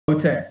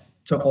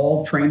to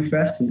all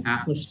Trainfest and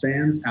Atlas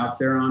fans out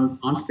there on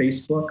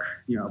Facebook,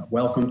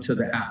 welcome to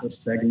the Atlas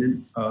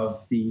segment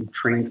of the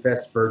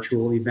Trainfest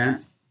virtual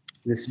event.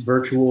 This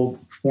virtual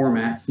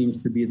format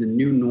seems to be the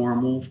new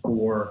normal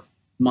for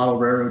model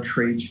railroad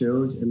trade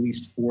shows, at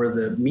least for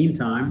the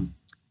meantime.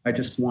 I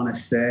just want to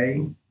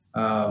say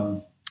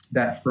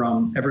that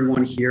from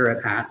everyone here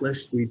at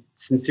Atlas, we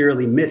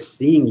sincerely miss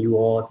seeing you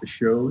all at the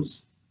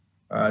shows.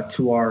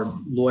 To our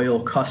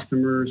loyal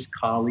customers,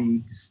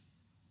 colleagues,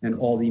 and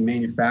all the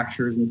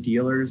manufacturers and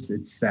dealers,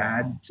 it's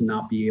sad to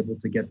not be able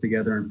to get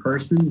together in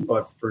person,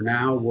 but for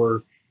now,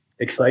 we're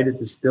excited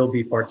to still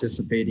be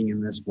participating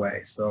in this way.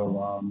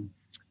 So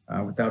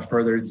without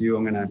further ado,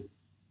 I'm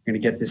gonna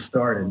get this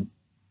started.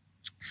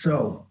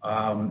 So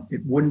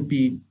it wouldn't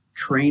be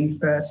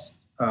Trainfest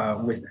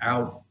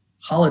without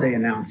holiday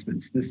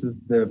announcements. This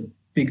is the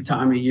big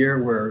time of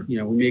year where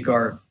we make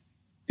our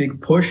big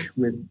push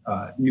with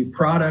new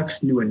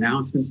products, new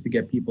announcements to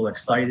get people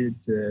excited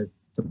to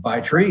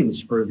buy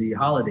trains for the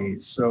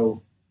holidays.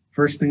 So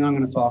first thing I'm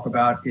going to talk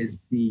about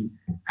is the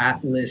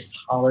Atlas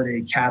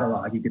holiday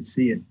catalog. You can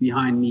see it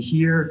behind me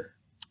here.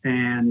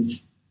 And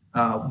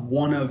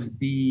one of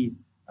the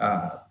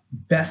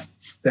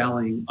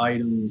best-selling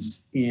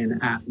items in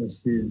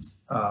Atlas's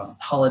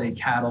holiday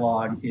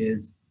catalog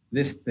is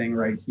this thing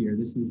right here.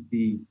 This is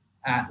the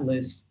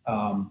Atlas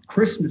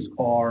Christmas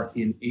car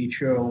in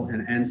HO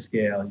and N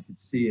scale. You can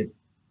see it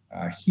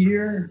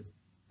here.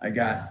 I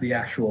got the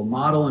actual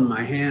model in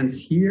my hands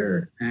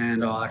here,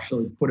 and I'll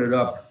actually put it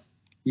up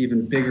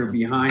even bigger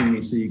behind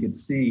me so you can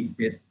see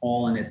it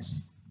all in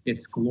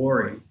its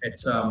glory.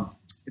 It's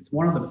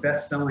one of the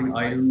best-selling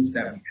items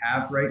that we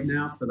have right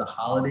now for the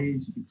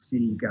holidays. You can see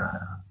you got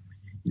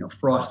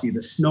Frosty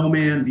the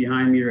Snowman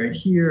behind me right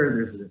here.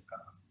 There's a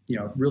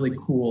really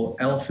cool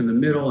elf in the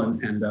middle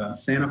and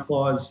Santa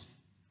Claus.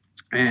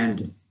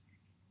 And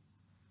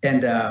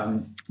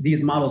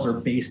these models are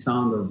based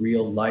on the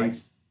real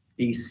life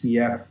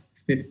ACF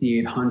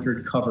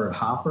 5800 covered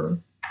hopper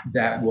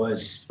that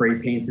was spray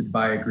painted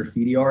by a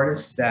graffiti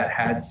artist that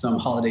had some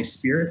holiday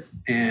spirit,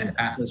 and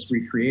Atlas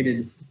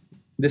recreated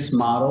this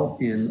model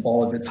in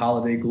all of its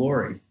holiday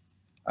glory.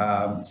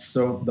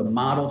 So the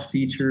model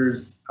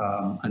features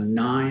a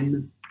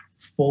 9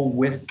 full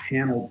width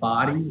panel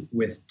body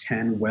with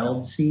 10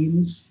 weld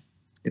seams.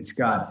 It's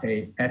got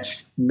a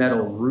etched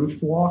metal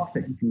roof walk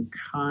that you can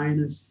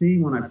kind of see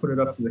when I put it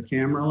up to the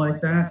camera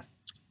like that.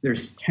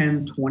 There's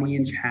 10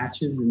 20-inch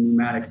hatches and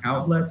pneumatic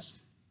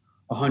outlets,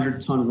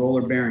 100-ton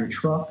roller bearing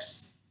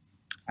trucks,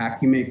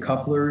 Accumate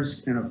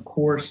couplers, and of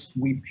course,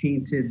 we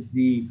painted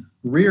the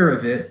rear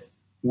of it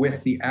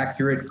with the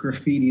accurate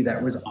graffiti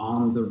that was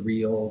on the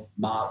real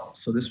model.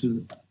 So this was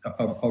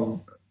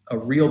a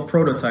real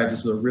prototype.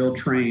 This was a real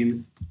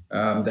train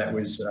that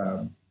was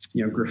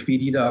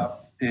graffitied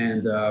up,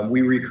 and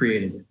we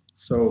recreated it.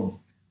 So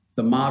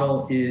the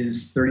model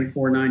is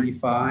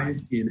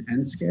 $34.95 in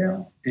N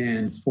scale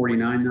and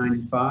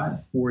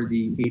 $49.95 for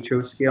the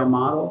HO scale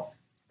model.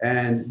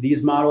 And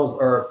these models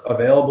are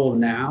available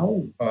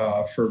now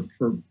for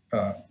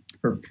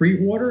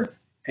pre-order,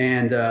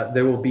 and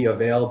they will be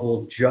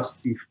available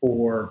just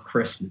before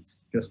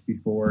Christmas, just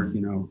before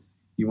you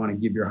want to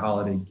give your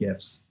holiday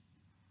gifts.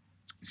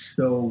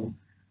 So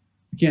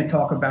you can't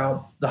talk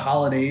about the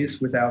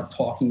holidays without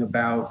talking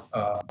about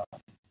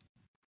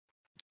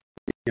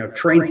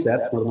train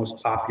sets. One of the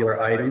most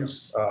popular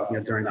items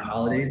during the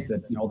holidays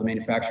that all the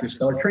manufacturers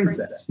sell are train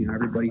sets.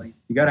 Everybody,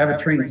 you got to have a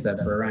train set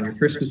for around your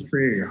Christmas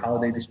tree or your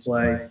holiday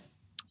display.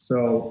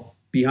 So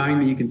behind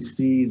me you can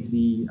see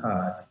the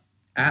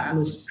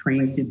Atlas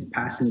Train Kids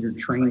passenger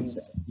train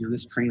set.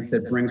 This train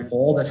set brings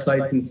all the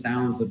sights and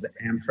sounds of the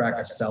Amtrak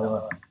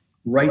Acela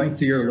right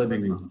into your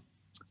living room.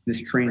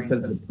 This train set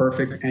is the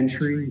perfect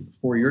entry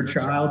for your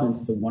child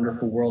into the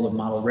wonderful world of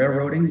model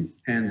railroading,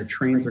 and the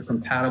trains are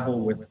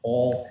compatible with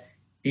all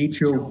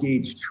HO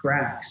gauge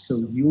tracks, so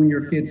you and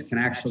your kids can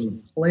actually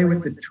play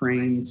with the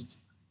trains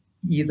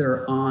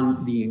either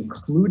on the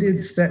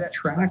included set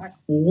track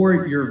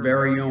or your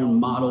very own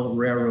model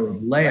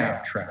railroad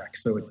layout track.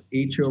 So it's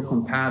HO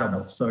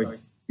compatible. So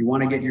you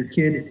want to get your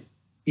kid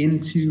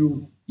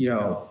into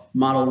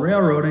model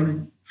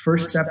railroading.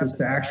 First step is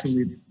to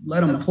actually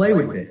let them play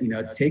with it.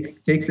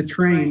 Take the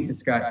train.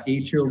 It's got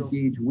HO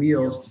gauge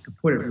wheels. You can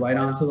put it right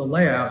onto the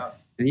layout,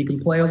 and he can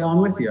play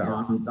along with you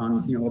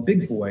on a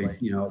big boy,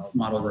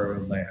 model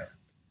railroad layout.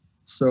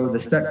 So the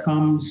set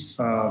comes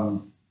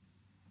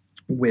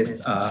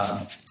with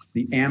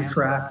the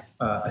Amtrak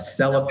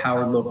Acela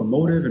powered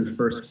locomotive and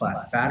first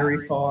class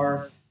battery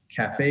car,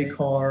 cafe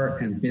car,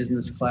 and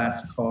business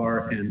class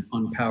car, and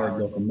unpowered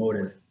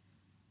locomotive.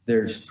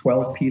 There's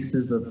 12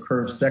 pieces of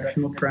curved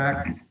sectional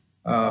track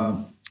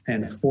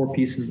and 4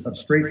 pieces of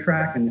straight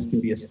track, and this can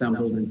be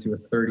assembled into a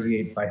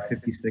 38 by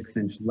 56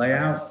 inch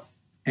layout.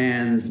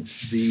 And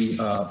the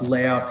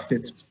layout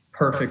fits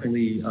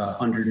perfectly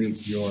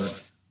underneath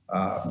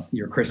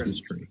your Christmas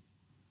tree.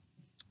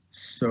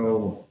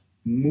 So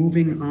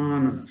moving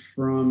on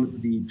from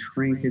the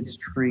Train Kids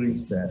train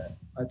set,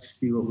 let's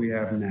see what we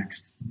have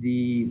next.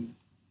 The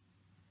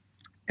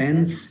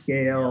N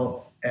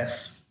scale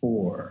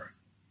S4.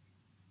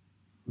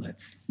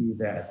 Let's see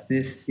that.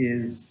 This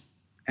is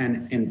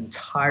an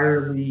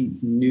entirely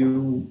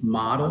new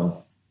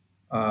model.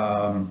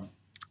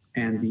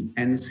 And the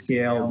N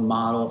scale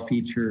model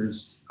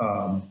features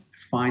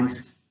fine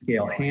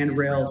scale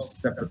handrails,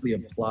 separately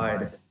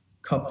applied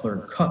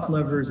coupler cut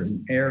levers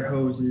and air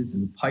hoses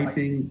and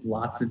piping,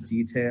 lots of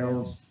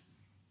details.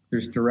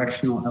 There's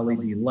directional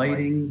LED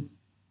lighting,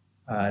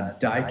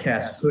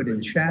 die-cast hood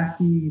and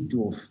chassis,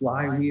 dual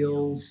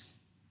flywheels,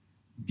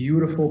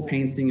 beautiful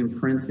painting and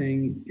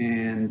printing,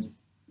 and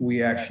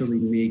we actually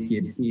make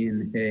it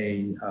in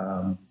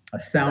a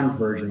sound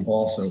version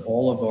also.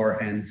 All of our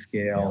N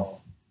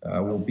scale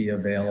will be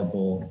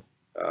available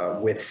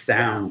with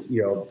sound,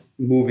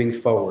 moving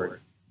forward.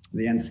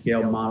 The N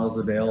scale model is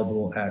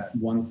available at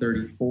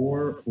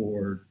 $134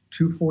 or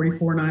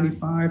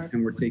 $244.95,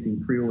 and we're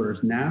taking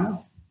pre-orders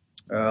now.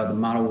 The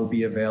model will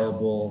be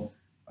available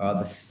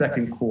the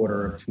second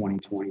quarter of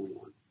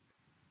 2021.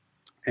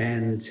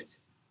 And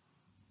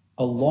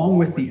along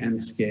with the N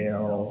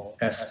scale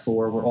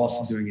S4, we're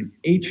also doing an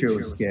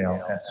HO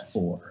scale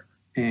S4.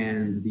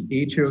 And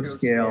the HO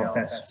scale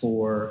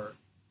S4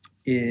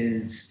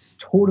 is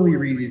totally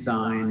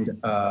redesigned,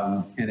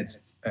 and it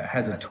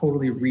has a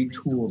totally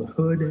retooled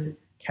hood,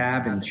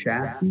 cab, and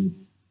chassis.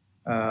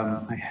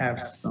 I have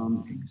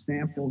some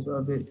examples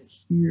of it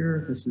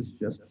here. This is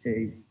just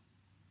a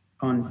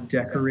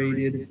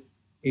undecorated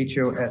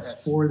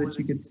HOS4 that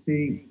you can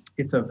see.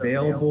 It's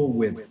available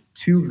with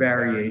two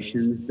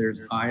variations.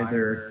 There's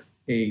either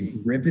a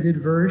riveted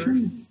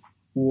version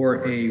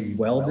or a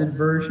welded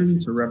version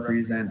to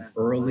represent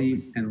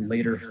early and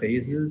later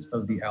phases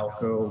of the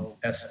Alco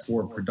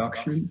S4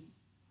 production.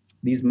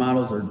 These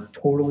models are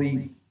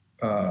totally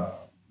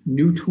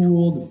new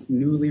tooled,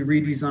 newly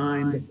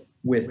redesigned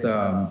with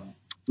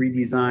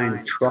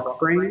redesigned truck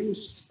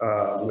frames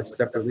with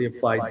separately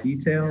applied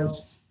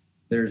details.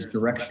 There's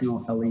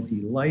directional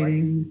LED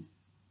lighting.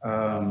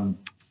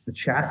 The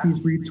chassis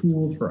is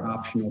retooled for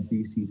optional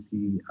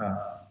BCC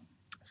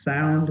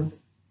sound.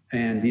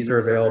 And these are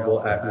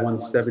available at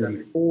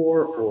 $174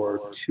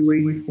 or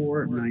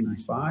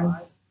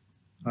 $284.95.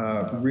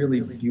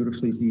 Really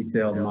beautifully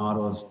detailed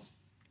models.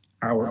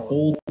 Our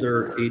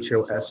older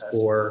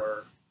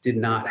HOS4 did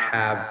not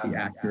have the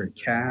accurate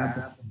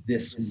cab.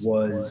 This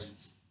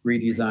was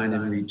redesigned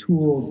and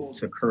retooled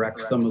to correct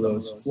some of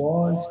those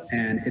flaws,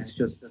 and it's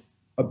just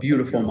a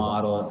beautiful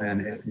model, and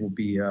it will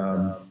be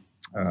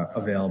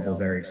available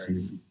very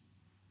soon.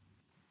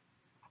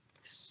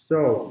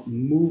 So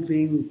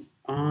moving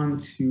on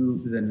to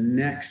the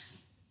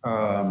next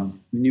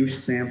new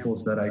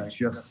samples that I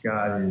just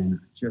got in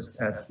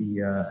just at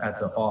the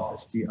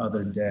office the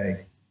other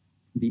day.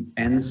 The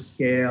N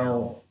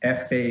scale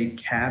FA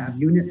cab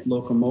unit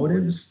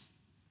locomotives.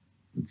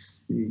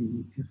 Let's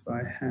see if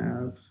I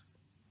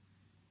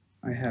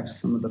have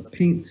some of the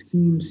paint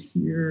schemes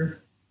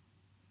here.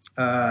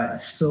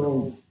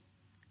 So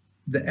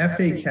the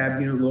FA cab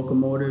unit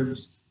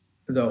locomotives,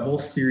 the whole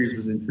series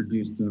was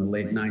introduced in the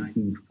late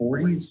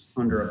 1940s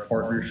under a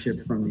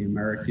partnership from the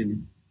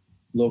American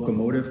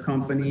Locomotive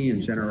Company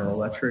and General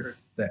Electric.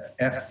 The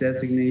F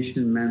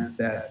designation meant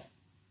that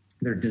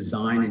their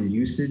design and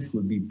usage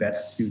would be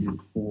best suited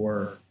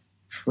for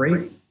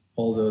freight,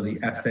 although the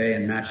FA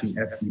and matching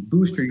FB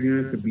booster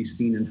unit could be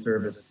seen in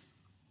service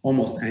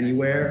almost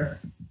anywhere.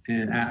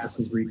 And Atlas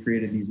has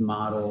recreated these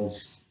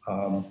models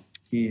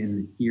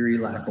in Erie,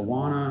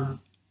 Lackawanna,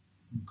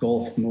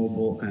 Gulf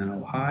Mobile and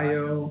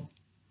Ohio,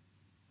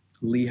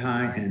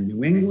 Lehigh and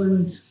New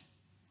England,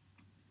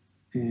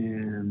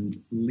 and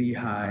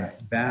Lehigh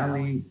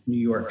Valley, New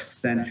York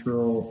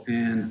Central,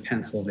 and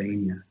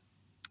Pennsylvania.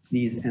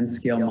 These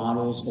N-scale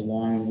models,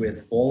 along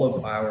with all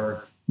of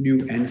our new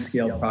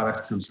N-scale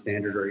products, come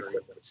standard or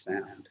equipped with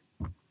sound.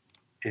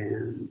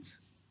 And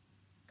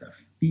the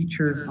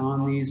features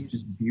on these,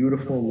 just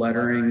beautiful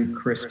lettering,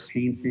 crisp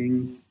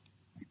painting.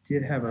 I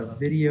did have a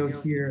video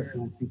here. I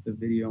don't think the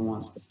video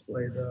wants to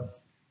play though.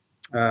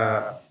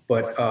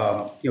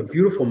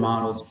 Beautiful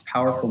models,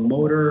 powerful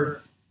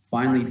motor,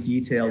 finely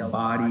detailed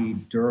body,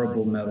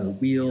 durable metal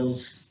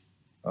wheels,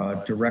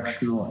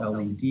 directional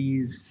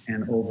LEDs,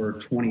 and over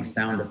 20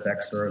 sound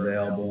effects are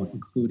available,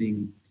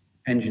 including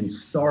engine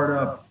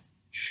startup,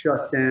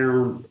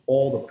 shutdown,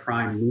 all the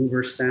prime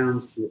mover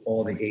sounds through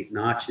all the 8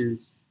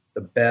 notches,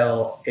 the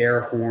bell,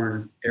 air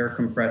horn, air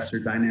compressor,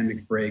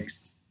 dynamic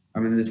brakes. I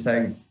mean, this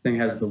thing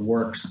has the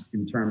works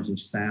in terms of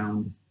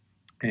sound.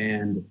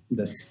 And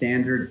the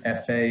standard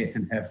FA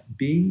and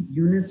FB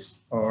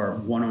units are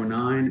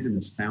 $109, and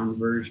the sound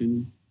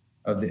version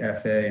of the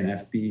FA and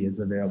FB is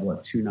available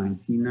at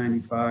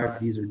 $219.95.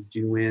 These are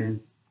due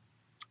in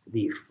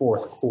the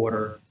 4th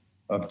quarter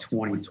of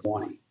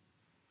 2020.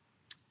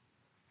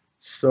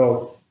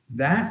 So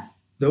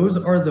those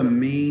are the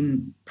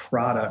main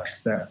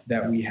products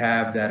that we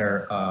have that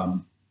are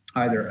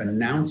either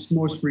announced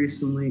most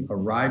recently,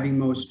 arriving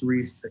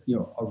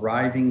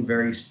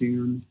very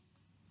soon.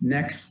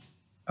 Next,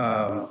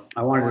 I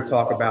wanted to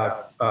talk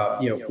about,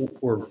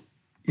 we're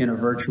in a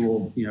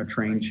virtual,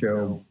 train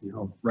show,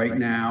 right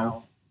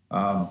now.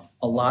 A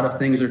lot of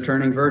things are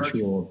turning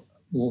virtual.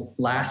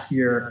 Last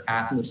year,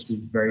 Atlas was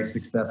very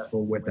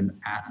successful with an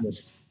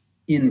Atlas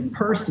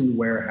in-person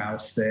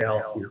warehouse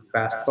sale.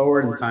 Fast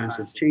forward, and times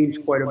have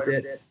changed quite a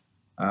bit.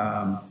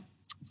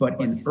 But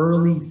in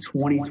early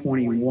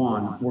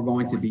 2021, we're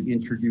going to be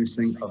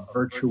introducing a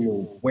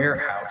virtual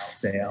warehouse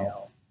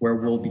sale where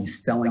we'll be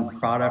selling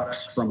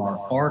products from our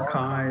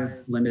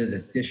archive, limited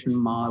edition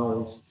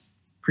models,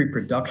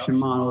 pre-production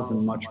models,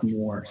 and much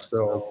more.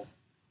 So,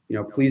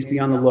 please be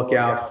on the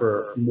lookout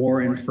for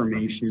more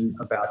information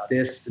about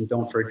this. And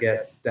don't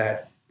forget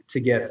that to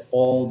get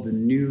all the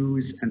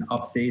news and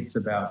updates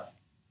about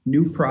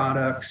new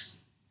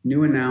products,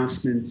 new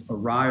announcements,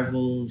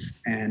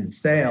 arrivals, and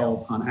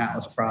sales on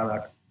Atlas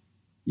products,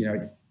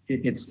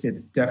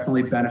 it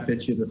definitely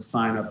benefits you to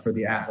sign up for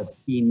the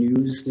Atlas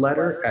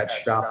e-newsletter at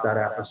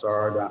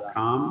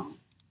shop.atlasr.com.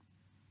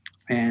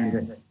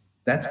 And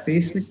that's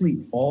basically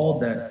all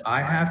that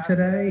I have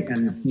today.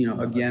 And,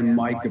 again,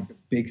 Mike, a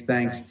big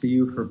thanks to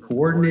you for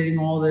coordinating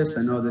all this.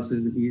 I know this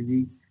isn't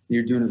easy.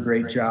 You're doing a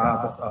great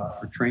job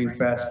for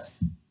Trainfest.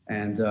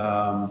 And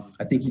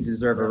I think you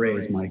deserve a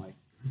raise, Mike.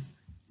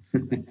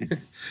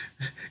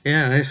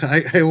 Yeah,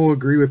 I will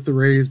agree with the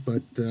raise,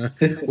 but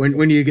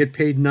when you get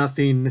paid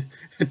nothing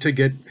to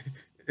get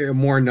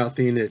more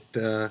nothing, it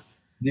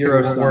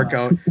won't work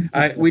out.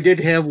 We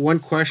did have one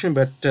question,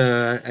 but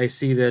I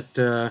see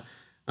that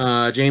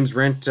James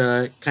Rent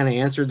kind of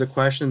answered the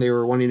question. They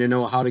were wanting to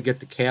know how to get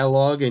the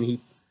catalog, and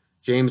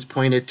James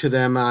pointed to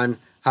them on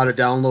how to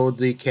download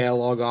the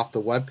catalog off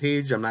the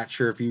webpage. I'm not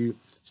sure if you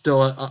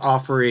still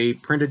offer a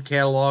printed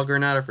catalog or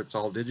not, if it's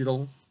all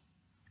digital.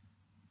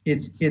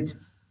 It's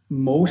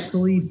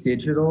mostly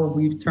digital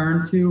we've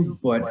turned to,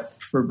 but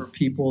for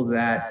people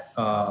that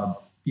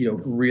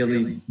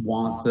really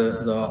want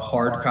the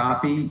hard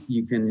copy,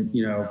 you can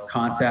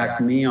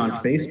contact me on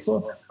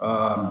Facebook.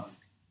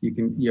 You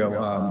can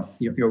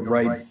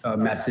write a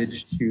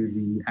message to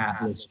the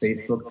Atlas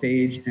Facebook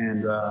page,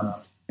 and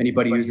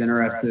anybody who's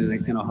interested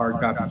in a hard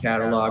copy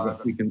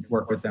catalog, we can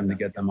work with them to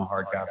get them a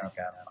hard copy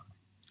catalog.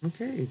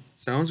 Okay,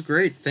 sounds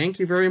great. Thank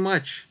you very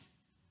much.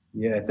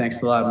 Yeah,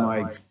 thanks a lot,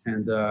 Mike,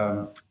 and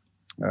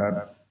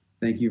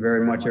thank you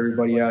very much,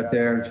 everybody out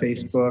there on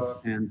Facebook,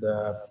 and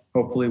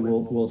hopefully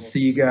we'll see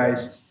you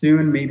guys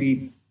soon.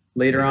 Maybe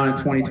later on in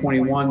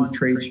 2021,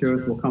 trade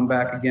shows will come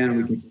back again,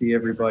 and we can see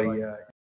everybody